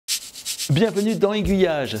Bienvenue dans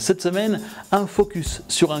Aiguillages. Cette semaine, un focus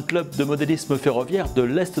sur un club de modélisme ferroviaire de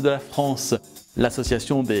l'Est de la France.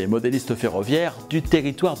 L'association des modélistes ferroviaires du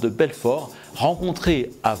territoire de Belfort,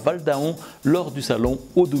 rencontrée à Val-d'Aon lors du salon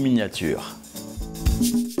Haut-doubs miniature.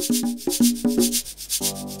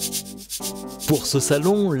 Pour ce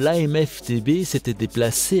salon, l'AMFTB s'était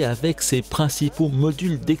déplacé avec ses principaux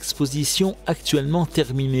modules d'exposition actuellement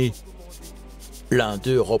terminés. L'un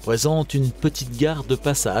d'eux représente une petite gare de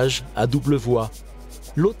passage à double voie.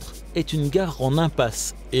 L'autre est une gare en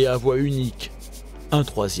impasse et à voie unique. Un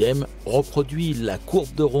troisième reproduit la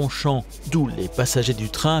courbe de Ronchamp, d'où les passagers du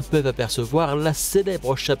train peuvent apercevoir la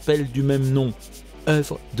célèbre chapelle du même nom,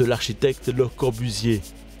 œuvre de l'architecte Le Corbusier.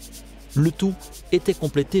 Le tout était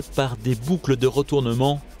complété par des boucles de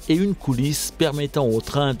retournement et une coulisse permettant au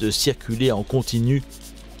train de circuler en continu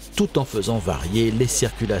tout en faisant varier les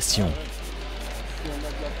circulations.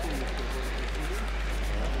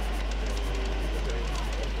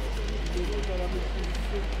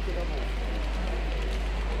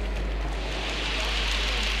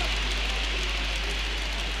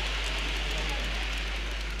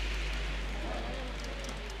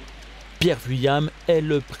 Pierre Vuillam est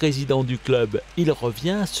le président du club. Il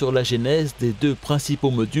revient sur la genèse des deux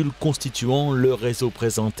principaux modules constituant le réseau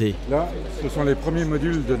présenté. Là, ce sont les premiers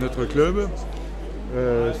modules de notre club.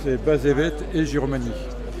 C'est Bazevet et Giromagny.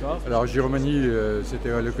 Alors Giromagny,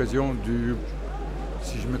 c'était à l'occasion du,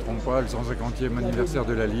 si je ne me trompe pas, le 150e anniversaire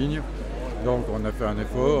de la ligne. Donc on a fait un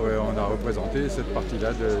effort et on a représenté cette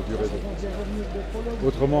partie-là du réseau.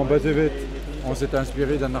 Autrement, Bazevet, on s'est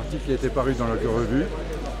inspiré d'un article qui était paru dans la revue.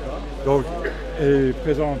 Donc, et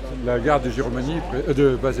présente la gare de Giromagny,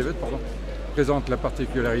 de Bazevet, pardon, présente la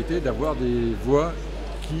particularité d'avoir des voies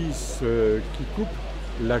qui coupent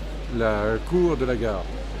la cour de la gare.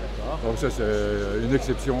 Donc ça c'est une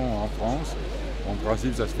exception en France. En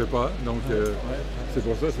principe ça ne se fait pas, donc c'est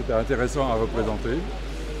pour ça que c'était intéressant à représenter.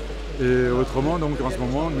 Et autrement, donc en ce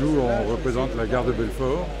moment, nous on représente la gare de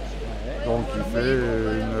Belfort, donc qui fait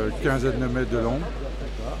une quinzaine de mètres de long,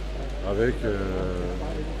 avec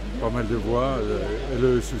pas mal de voies. Et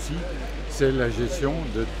le souci, c'est la gestion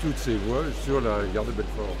de toutes ces voies sur la gare de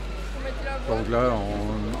Belfort. Donc là,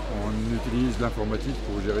 on utilise l'informatique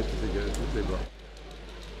pour gérer toutes les voies.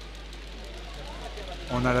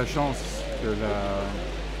 On a la chance que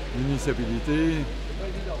la municipalité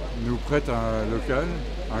nous prête un local,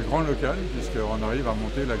 un grand local, puisqu'on arrive à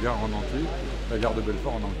monter la gare en entier, la gare de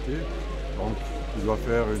Belfort en entier. Donc il doit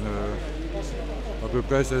faire à peu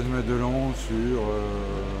près 16 mètres de long sur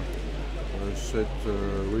 7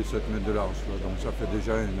 mètres de large. Donc ça fait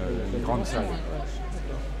déjà une grande salle.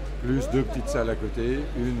 Plus deux petites salles à côté,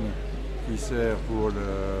 une qui sert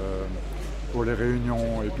pour les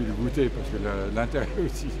réunions et puis le goûter, parce que l'intérêt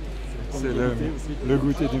aussi, c'est le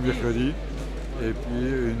goûter du mercredi. Et puis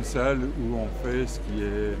une salle où on fait ce qui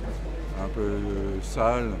est un peu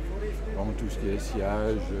sale, donc tout ce qui est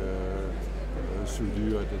sciage,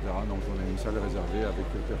 soudure, etc. Donc on a une salle réservée avec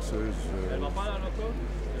perceuse. Voilà.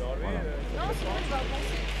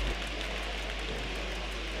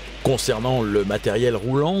 Concernant le matériel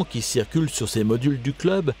roulant qui circule sur ces modules du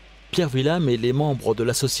club, Pierre Vuillam et les membres de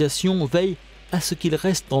l'association veillent à ce qu'il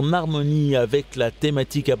reste en harmonie avec la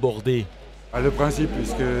thématique abordée. Le principe,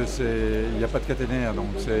 puisqu'il n'y a pas de caténaire, donc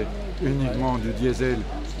c'est uniquement du diesel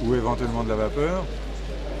ou éventuellement de la vapeur,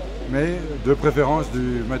 mais de préférence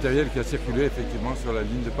du matériel qui a circulé effectivement sur la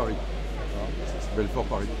ligne de Paris,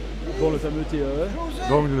 Belfort-Paris. Dans le fameux TEE.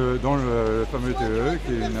 Dans le fameux TEE,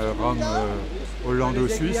 qui est une rame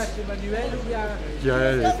hollando-suisse, qui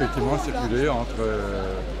a effectivement circulé entre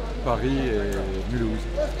Paris et Mulhouse.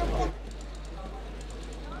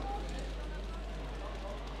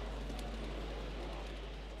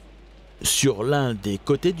 Sur l'un des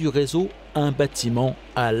côtés du réseau, un bâtiment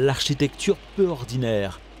à l'architecture peu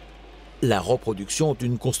ordinaire. La reproduction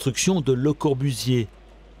d'une construction de Le Corbusier.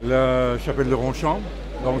 La chapelle de Ronchamp,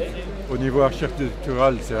 donc au niveau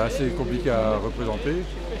architectural c'est assez compliqué à représenter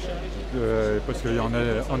parce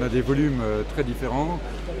qu'on a des volumes très différents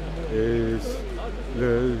et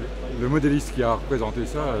le modéliste qui a représenté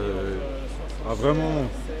ça a vraiment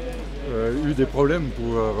eu des problèmes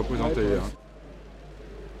pour représenter.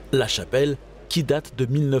 La chapelle qui date de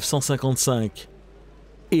 1955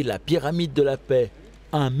 et la pyramide de la paix,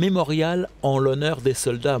 un mémorial en l'honneur des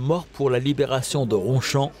soldats morts pour la libération de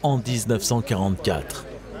Ronchamp en 1944.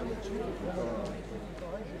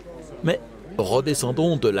 Mais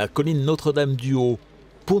redescendons de la colline Notre-Dame-du-Haut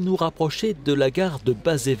pour nous rapprocher de la gare de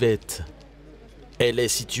Bazevet. Elle est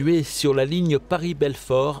située sur la ligne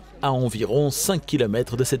Paris-Belfort, à environ 5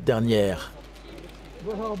 km de cette dernière.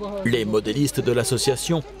 Les modélistes de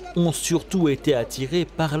l'association ont surtout été attirés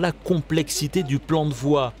par la complexité du plan de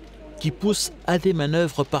voie, qui pousse à des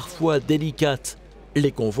manœuvres parfois délicates.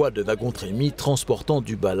 Les convois de wagons trémies transportant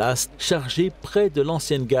du ballast chargé près de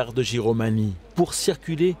l'ancienne gare de Giromagny. Pour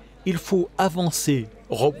circuler, il faut avancer,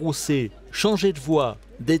 rebrousser, changer de voie,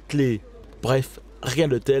 dételer. Bref, rien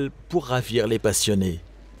de tel pour ravir les passionnés.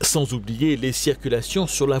 Sans oublier les circulations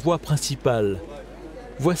sur la voie principale.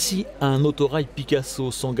 Voici un autorail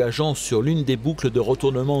Picasso s'engageant sur l'une des boucles de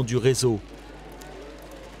retournement du réseau.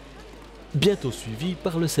 Bientôt suivi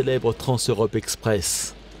par le célèbre Trans-Europe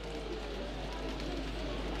Express.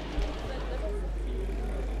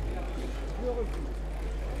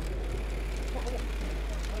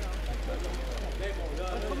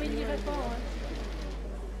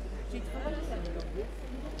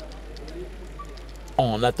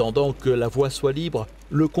 En attendant que la voie soit libre,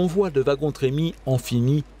 le convoi de wagons trémies en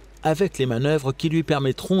finit avec les manœuvres qui lui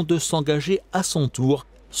permettront de s'engager à son tour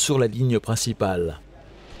sur la ligne principale.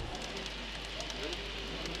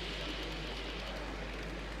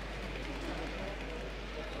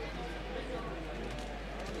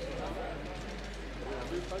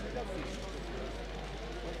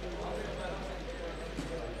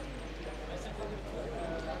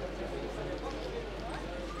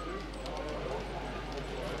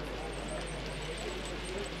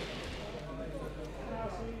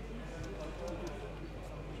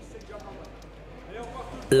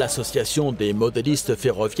 L'association des modélistes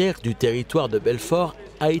ferroviaires du territoire de Belfort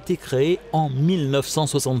a été créée en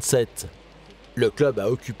 1967. Le club a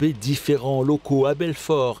occupé différents locaux à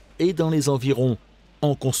Belfort et dans les environs,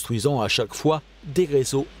 en construisant à chaque fois des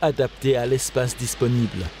réseaux adaptés à l'espace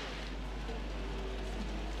disponible.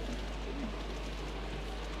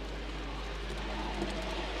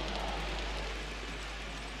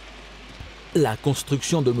 La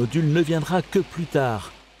construction de modules ne viendra que plus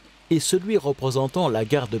tard. Et celui représentant la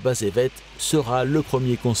gare de Bazévet sera le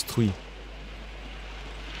premier construit.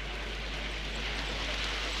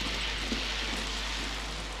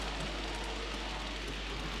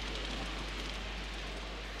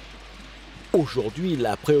 Aujourd'hui,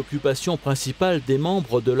 la préoccupation principale des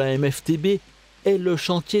membres de l'AMFTB est le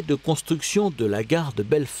chantier de construction de la gare de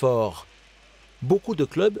Belfort. Beaucoup de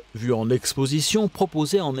clubs, vus en exposition,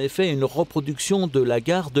 proposaient en effet une reproduction de la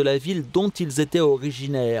gare de la ville dont ils étaient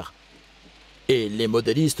originaires. Et les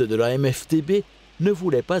modélistes de la MFTB ne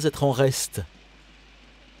voulaient pas être en reste.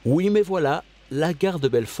 Oui, mais voilà, la gare de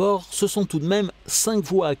Belfort, ce sont tout de même 5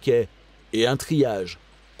 voies à quai et un triage,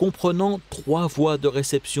 comprenant 3 voies de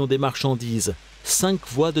réception des marchandises, 5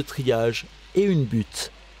 voies de triage et une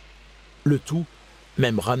butte. Le tout,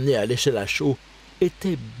 même ramené à l'échelle à chaud,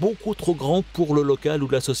 était beaucoup trop grand pour le local où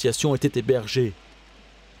l'association était hébergée.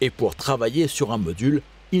 Et pour travailler sur un module,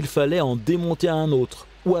 il fallait en démonter un autre,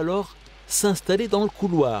 ou alors s'installer dans le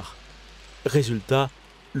couloir. Résultat,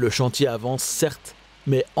 le chantier avance certes,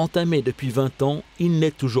 mais entamé depuis 20 ans, il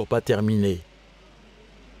n'est toujours pas terminé.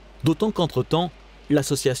 D'autant qu'entre-temps,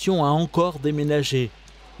 l'association a encore déménagé,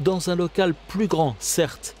 dans un local plus grand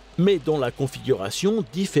certes, mais dont la configuration,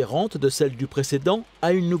 différente de celle du précédent,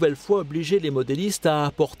 a une nouvelle fois obligé les modélistes à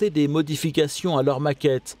apporter des modifications à leur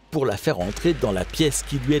maquette pour la faire entrer dans la pièce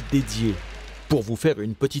qui lui est dédiée. Pour vous faire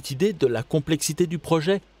une petite idée de la complexité du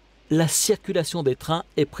projet, la circulation des trains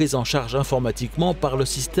est prise en charge informatiquement par le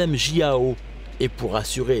système JAO. Et pour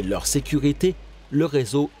assurer leur sécurité, le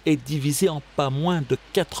réseau est divisé en pas moins de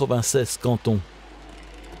 96 cantons.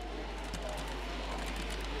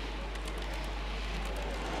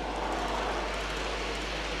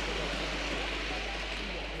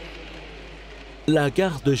 La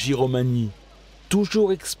gare de Giromagny,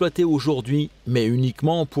 toujours exploitée aujourd'hui, mais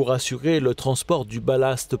uniquement pour assurer le transport du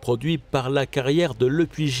ballast produit par la carrière de Le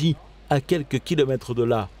Puy-Gy, à quelques kilomètres de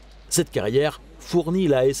là. Cette carrière fournit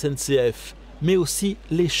la SNCF, mais aussi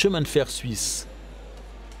les chemins de fer suisses.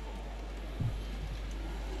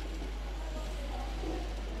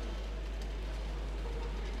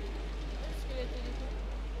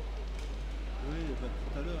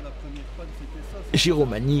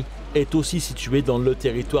 Giromagny est aussi situé dans le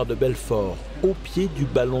territoire de Belfort, au pied du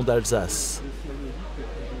ballon d'Alsace.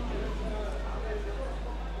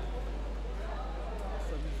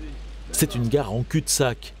 C'est une gare en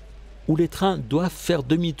cul-de-sac, où les trains doivent faire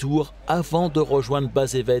demi-tour avant de rejoindre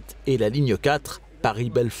Bazévet et la ligne 4,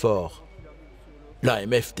 Paris-Belfort. La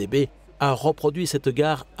MFTB a reproduit cette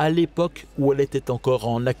gare à l'époque où elle était encore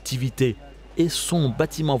en activité et son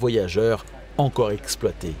bâtiment voyageur encore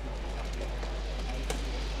exploité.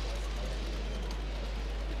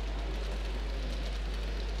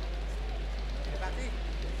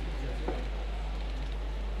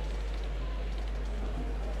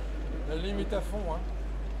 La limite à fond, hein.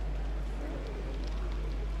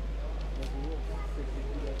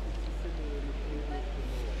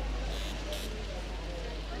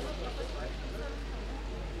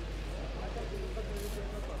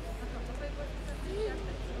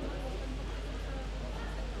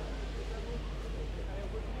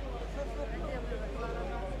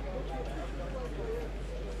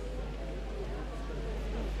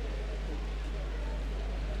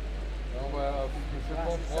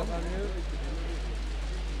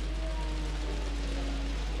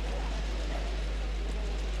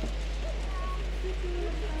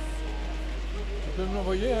 Tu peux me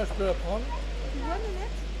l'envoyer, hein, je peux la prendre. Tu vois, Nanette?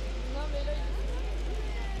 Non, mais là,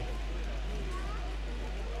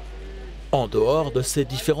 En dehors de ces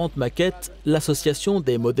différentes maquettes, l'association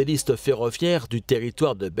des modélistes ferroviaires du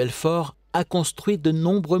territoire de Belfort a construit de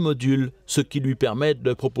nombreux modules, ce qui lui permet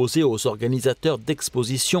de proposer aux organisateurs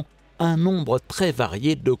d'expositions un nombre très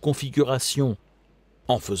varié de configurations,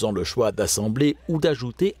 en faisant le choix d'assembler ou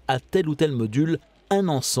d'ajouter à tel ou tel module un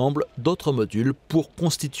ensemble d'autres modules pour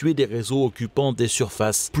constituer des réseaux occupant des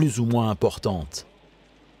surfaces plus ou moins importantes.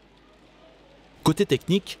 Côté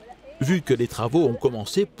technique, vu que les travaux ont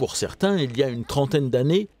commencé pour certains il y a une trentaine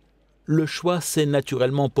d'années, le choix s'est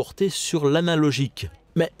naturellement porté sur l'analogique.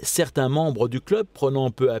 Mais certains membres du club prenant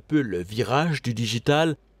peu à peu le virage du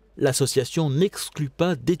digital, l'association n'exclut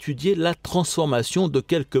pas d'étudier la transformation de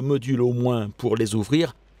quelques modules au moins pour les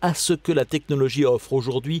ouvrir à ce que la technologie offre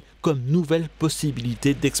aujourd'hui comme nouvelles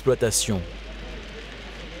possibilités d'exploitation.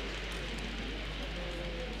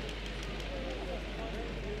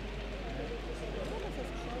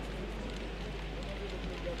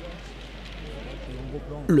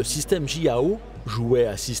 Le système JAO, jouet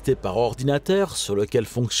assisté par ordinateur sur lequel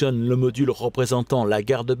fonctionne le module représentant la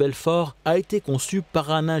gare de Belfort, a été conçu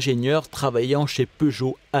par un ingénieur travaillant chez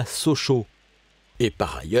Peugeot à Sociaux et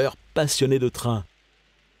par ailleurs passionné de train.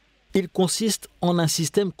 Il consiste en un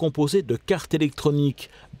système composé de cartes électroniques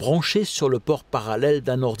branchées sur le port parallèle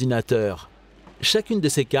d'un ordinateur. Chacune de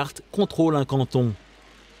ces cartes contrôle un canton.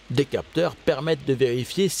 Des capteurs permettent de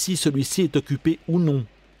vérifier si celui-ci est occupé ou non.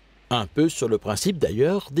 Un peu sur le principe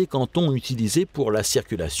d'ailleurs des cantons utilisés pour la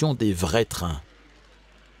circulation des vrais trains.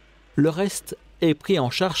 Le reste est pris en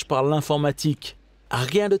charge par l'informatique.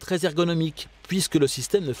 Rien de très ergonomique, puisque le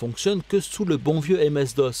système ne fonctionne que sous le bon vieux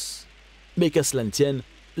MS-DOS. Mais qu'à cela ne tienne,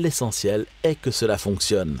 l'essentiel est que cela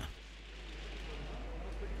fonctionne.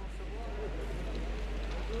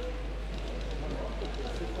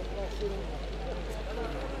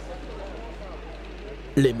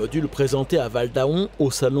 Les modules présentés à Val-d'Aon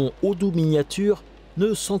au salon Haut-doubs miniature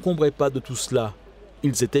ne s'encombraient pas de tout cela.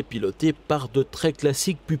 Ils étaient pilotés par de très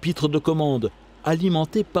classiques pupitres de commande,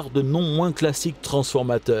 alimentés par de non moins classiques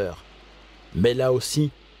transformateurs. Mais là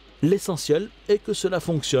aussi, l'essentiel est que cela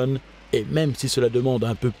fonctionne, et même si cela demande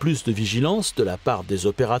un peu plus de vigilance de la part des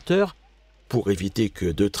opérateurs, pour éviter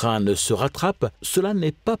que deux trains ne se rattrapent, cela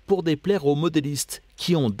n'est pas pour déplaire aux modélistes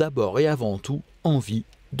qui ont d'abord et avant tout envie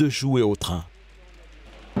de jouer au train.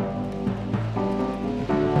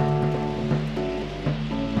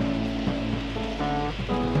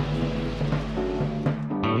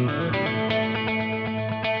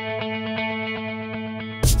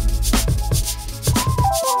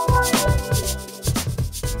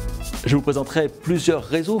 Je vous présenterai plusieurs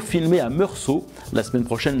réseaux filmés à Meursault la semaine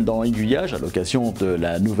prochaine dans Aiguillages à l'occasion de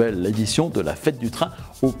la nouvelle édition de la Fête du Train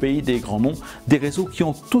au pays des grands noms, des réseaux qui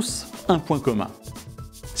ont tous un point commun.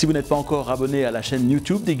 Si vous n'êtes pas encore abonné à la chaîne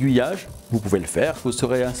YouTube d'Aiguillages, vous pouvez le faire, vous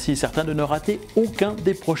serez ainsi certain de ne rater aucun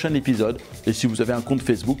des prochains épisodes. Et si vous avez un compte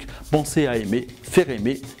Facebook, pensez à aimer, faire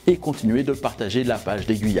aimer et continuer de partager la page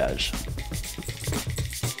d'Aiguillages.